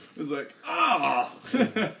 It was like, ah!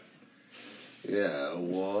 Yeah,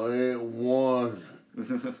 well, it won.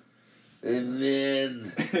 And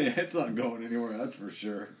then... It's not going anywhere, that's for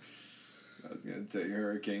sure. I was going to take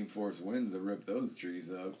hurricane force winds to rip those trees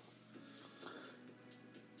up.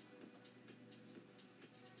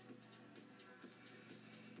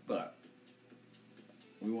 But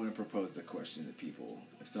we want to propose the question to people.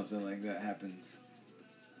 If something like that happens,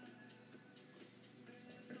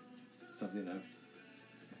 something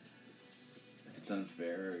if it's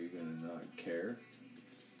unfair, are you going to not care?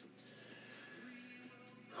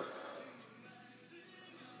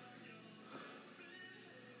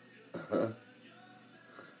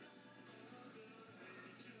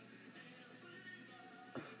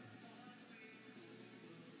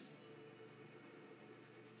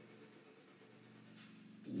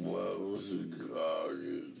 What was the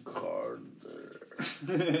card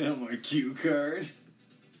there? My cue card.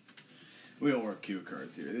 We don't work cue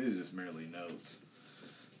cards here. This is just merely notes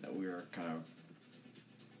that we are kind of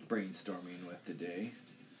brainstorming with today.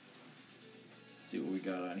 See what we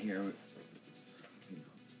got on here.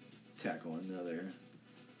 Tackle another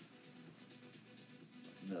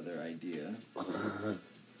idea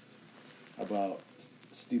about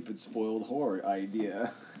stupid spoiled whore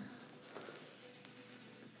idea.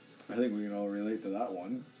 I think we can all relate to that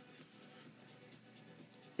one.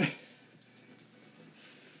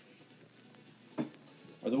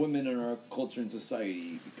 Are the women in our culture and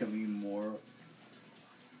society becoming more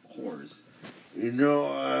whores? You know,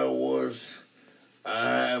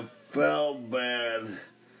 I felt bad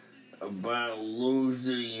about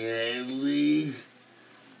losing Haley.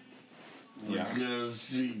 Yeah. Because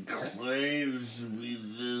she claims to be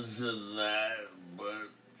this and that, but...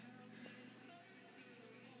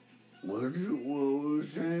 What was you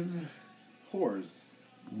saying? Whores.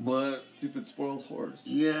 But... Stupid spoiled whores.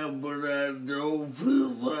 Yeah, but I don't feel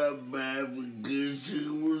that bad because she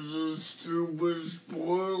was a stupid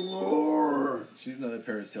spoiled whore. She's another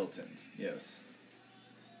Paris Hilton, yes.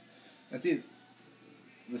 And see,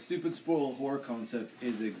 the stupid spoiled whore concept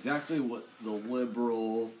is exactly what the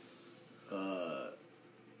liberal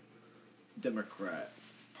Democrat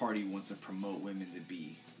Party wants to promote women to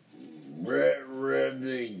be. Brett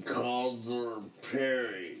Redding called her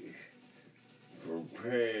Perry for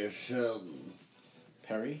Paris Hilton.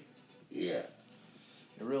 Perry? Yeah.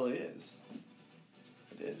 It really is.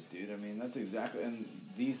 It is, dude. I mean, that's exactly... And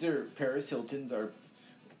these are... Paris Hiltons are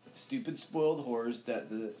stupid spoiled whores that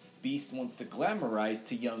the beast wants to glamorize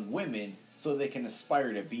to young women so they can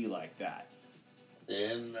aspire to be like that.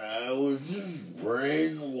 And I was just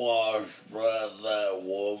brainwashed by that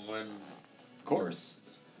woman. Of course.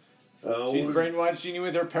 She's brainwashing you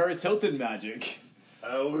with her Paris Hilton magic.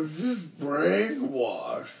 I was just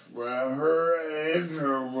brainwashed by her and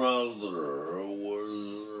her mother, who was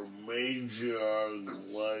a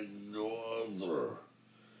matriarch like no other.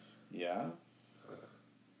 Yeah.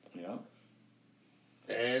 Yeah.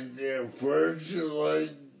 And at first you're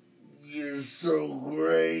like, you're so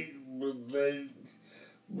great, but then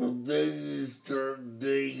you start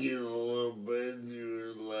digging a little bit and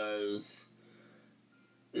you realize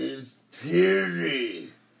it's tyranny.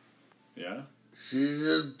 Yeah. She's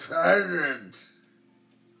a tyrant.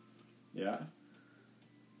 Yeah.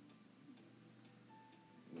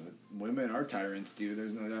 Women are tyrants, dude.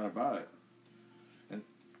 There's no doubt about it. And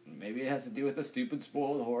maybe it has to do with the stupid,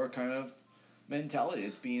 spoiled whore kind of mentality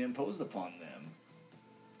that's being imposed upon them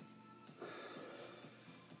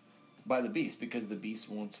by the beast, because the beast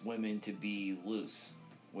wants women to be loose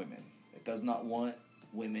women. It does not want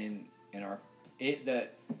women in our...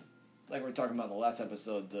 like we were talking about in the last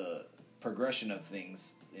episode, the progression of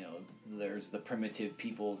things, you know, there's the primitive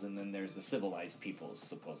peoples and then there's the civilized peoples,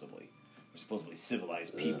 supposedly. We're supposedly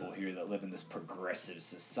civilized people here that live in this progressive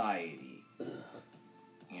society,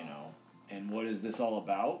 you know. And what is this all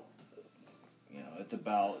about? You know, it's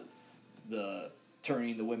about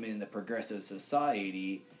turning the women in the progressive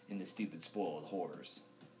society into stupid, spoiled whores.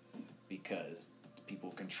 Because people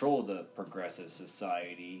who control the progressive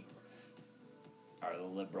society are the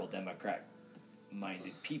liberal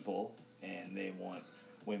Democrat-minded people, and they want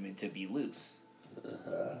women to be loose.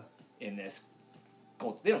 In this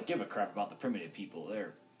culture, they don't give a crap about the primitive people.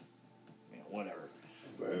 They're, you know, whatever.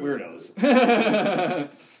 weirdos.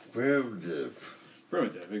 Primitive.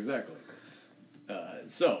 Primitive, exactly.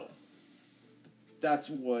 So, that's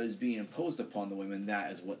what is being imposed upon the women.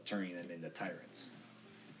 That is what turning them into tyrants.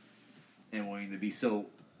 And wanting to be so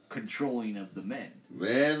controlling of the men.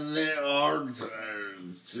 Man, they are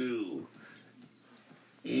tyrants too.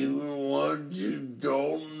 Even ones you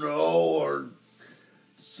don't know are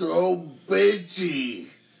so bitchy.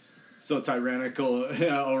 So tyrannical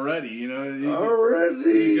already, you know.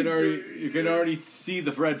 You can already see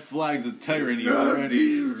the red flags of tyranny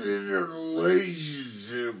already. Not even in a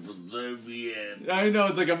relationship with them yet. I know,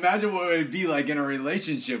 it's like, imagine what it would be like in a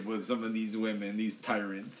relationship with some of these women, these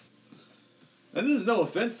tyrants. And this is no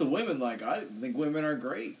offense to women, like, I think women are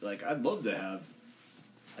great. Like, I'd love to have,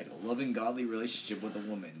 like, a loving, godly relationship with a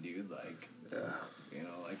woman, dude. Like, Yeah. you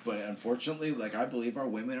know, like, but unfortunately, like, I believe our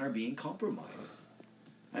women are being compromised.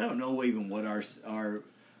 I don't know even what our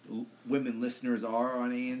women listeners are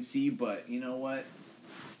on ANC, but you know what?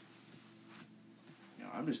 You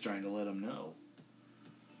know, I'm just trying to let them know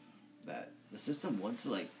that the system wants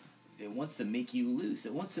to, like, it wants to make you loose.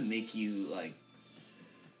 It wants to make you, like,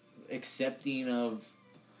 accepting of,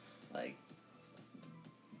 like,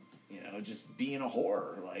 you know, just being a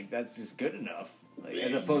whore. Like, that's just good enough. Like,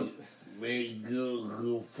 as opposed, make you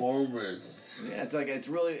conformist. yeah, it's like, it's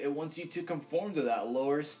really, it wants you to conform to that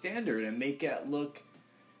lower standard and make it look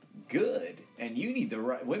good. And you need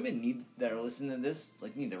to, women need, that are listening to this,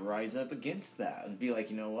 like, need to rise up against that and be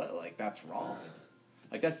like, you know what, like, that's wrong.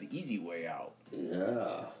 Like, that's the easy way out.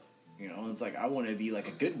 Yeah. You know, it's like, I want to be like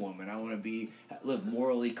a good woman. I want to live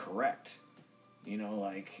morally correct. You know,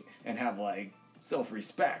 like, and have, like,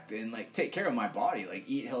 self-respect and, like, take care of my body. Like,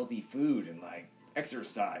 eat healthy food and, like,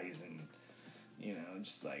 exercise and, you know,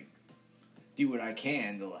 just, like, do what I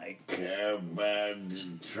can to, like, care about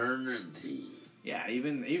eternity. Yeah,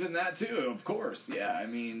 even that too, of course. Yeah, I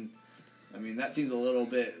mean that seems a little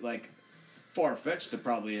bit, like, far-fetched to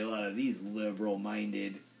probably a lot of these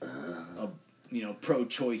liberal-minded, you know,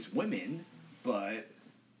 pro-choice women, but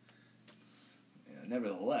you know,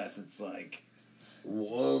 nevertheless, it's like,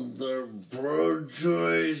 well, they're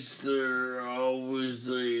pro-choice. They're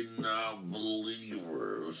obviously not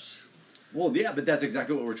believers. well, yeah, but that's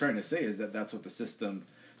exactly what we're trying to say, is that that's what the system,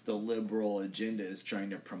 the liberal agenda, is trying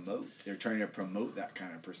to promote. They're trying to promote that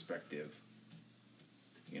kind of perspective,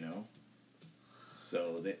 you know?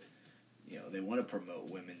 So that, you know, they want to promote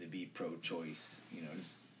women to be pro-choice, you know,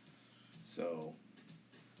 just, so,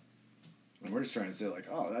 and we're just trying to say, like,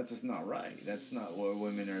 oh, that's just not right. That's not what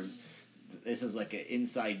women are, this is like an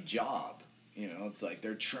inside job, you know? It's like,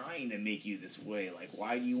 they're trying to make you this way. Like,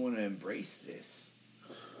 why do you want to embrace this?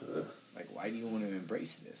 Like, why do you want to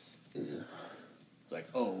embrace this? Yeah. It's like,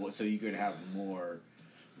 oh, so you could have more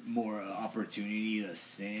opportunity to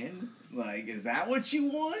sin? Like, is that what you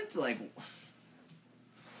want? Like,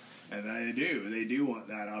 and they do want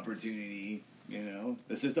that opportunity, you know?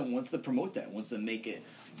 The system wants to promote that, wants to make it,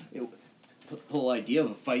 the whole idea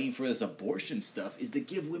of fighting for this abortion stuff is to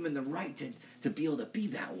give women the right to be able to be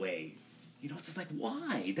that way. You know, it's just like,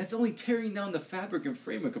 why? That's only tearing down the fabric and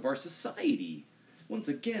framework of our society. Once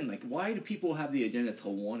again, like, why do people have the agenda to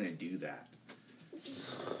want to do that?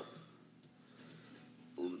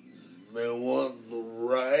 They want the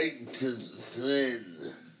right to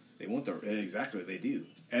sin. They want exactly, they do.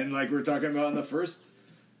 And like we were talking about in the first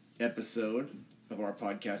episode of our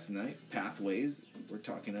podcast tonight, Pathways, we're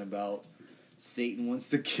talking about Satan wants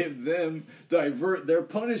to divert their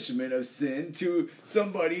punishment of sin to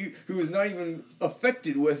somebody who is not even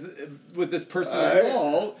affected with this person at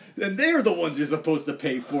all, and they're the ones who are supposed to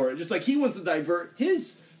pay for it. Just like he wants to divert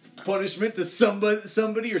his punishment to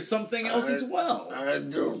somebody or something else as well. I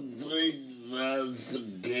don't think that's the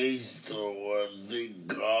case, though. I think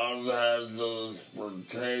God has us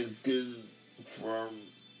protected from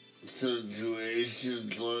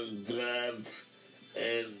situations like that.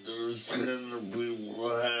 And those kind of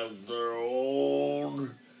people have their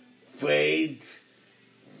own fate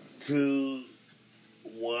to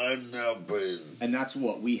wind up in. And that's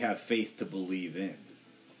what we have faith to believe in.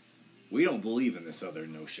 We don't believe in this other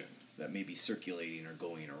notion that may be circulating or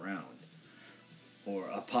going around, or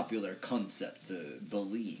a popular concept to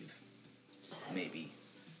believe. Maybe.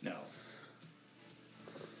 No.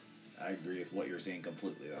 I agree with what you're saying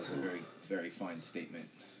completely. That was a very, very fine statement.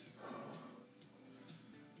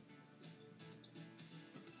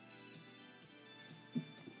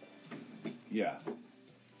 Yeah.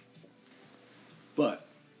 But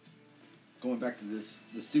going back to the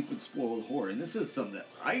stupid spoiled whore, and this is something that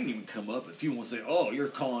I didn't even come up with. People will say, "Oh, you're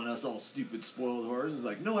calling us all stupid spoiled whores." It's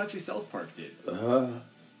like, no, actually, South Park did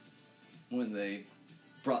when they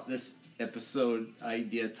brought this episode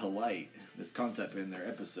idea to light. This concept in their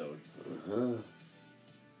episode.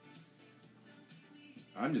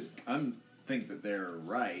 I'm think that they're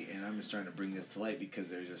right, and I'm just trying to bring this to light because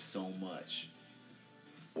there's just so much.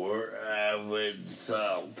 We're avid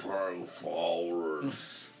South Park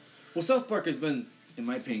followers. Well, South Park has been, in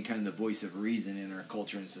my opinion, kind of the voice of reason in our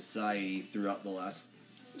culture and society throughout the last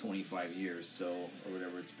 25 years, so, or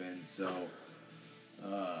whatever it's been. So,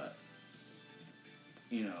 I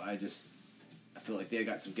feel like they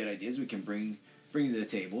got some good ideas we can bring to the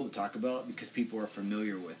table to talk about because people are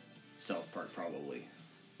familiar with South Park, probably.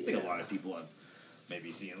 I think a lot of people have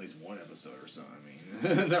maybe seen at least one episode or so. I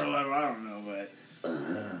mean, they're like, I don't know, but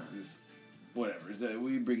it's just whatever. So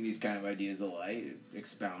we bring these kind of ideas to light,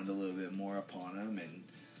 expound a little bit more upon them, and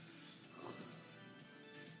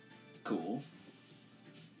it's cool.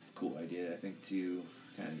 It's a cool idea, I think, to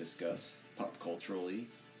kind of discuss pop culturally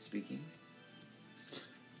speaking.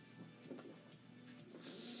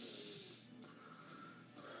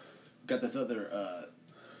 Got this other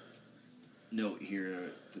note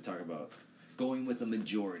here to talk about. Going with the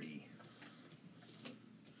majority.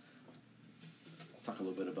 Let's talk a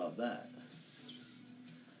little bit about that.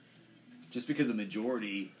 Just because a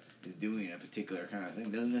majority is doing a particular kind of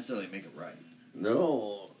thing doesn't necessarily make it right.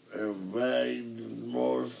 No, in fact,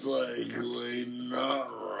 most likely not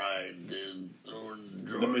right.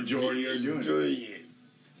 The majority are doing it.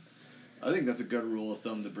 I think that's a good rule of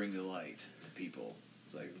thumb to bring to light to people.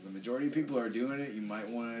 It's like, if the majority of people are doing it, you might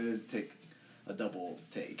want to take a double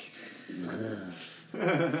take.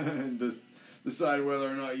 Decide whether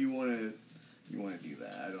or not you want to do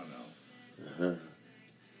that. I don't know.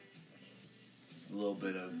 Just a little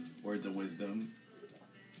bit of words of wisdom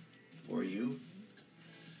for you.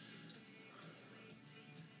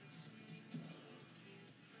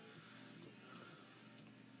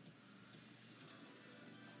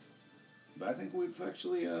 But I think we've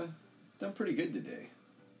actually done pretty good today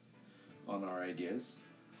on our ideas.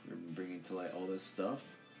 We're bringing to light all this stuff.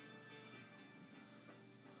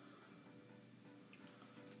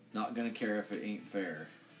 Not gonna care if it ain't fair.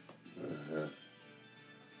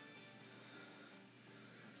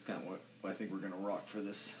 It's kind of what I think we're gonna rock for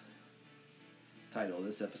this title of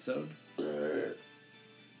this episode.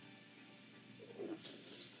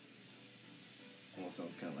 Almost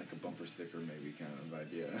sounds kind of like a bumper sticker, maybe, kind of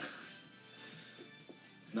idea.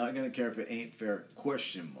 Not gonna care if it ain't fair,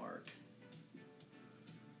 question mark.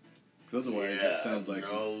 Because otherwise it sounds like...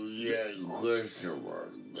 question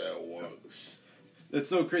mark, that works. That's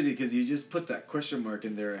so crazy, because you just put that question mark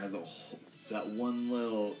in there, it has that one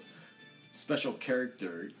little special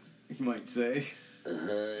character, you might say.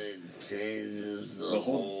 It changes the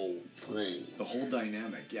whole thing. The whole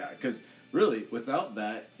dynamic, yeah. Because really, without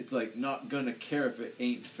that, it's like, not gonna care if it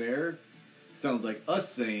ain't fair. Sounds like us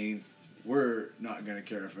saying, we're not gonna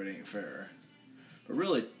care if it ain't fair. But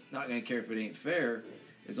really, not gonna care if it ain't fair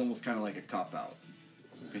is almost kind of like a cop-out.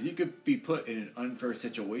 Because you could be put in an unfair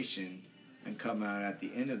situation and come out at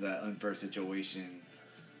the end of that unfair situation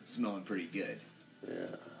smelling pretty good.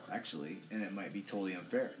 Yeah. Actually, and it might be totally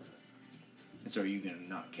unfair. And so are you going to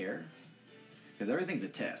not care? Because everything's a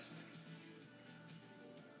test.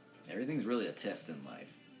 Everything's really a test in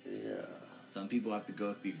life. Yeah. Some people have to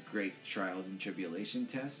go through great trials and tribulation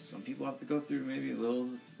tests. Some people have to go through maybe little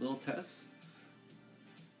tests.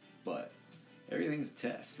 But everything's a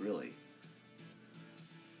test, really.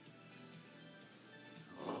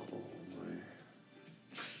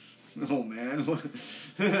 Oh man, does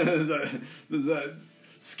that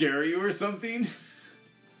scare you or something?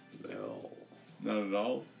 No. Not at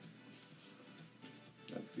all?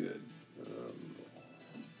 That's good.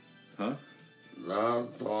 Huh? Not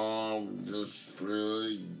all, I'm just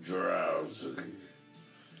really drowsy.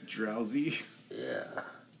 Drowsy?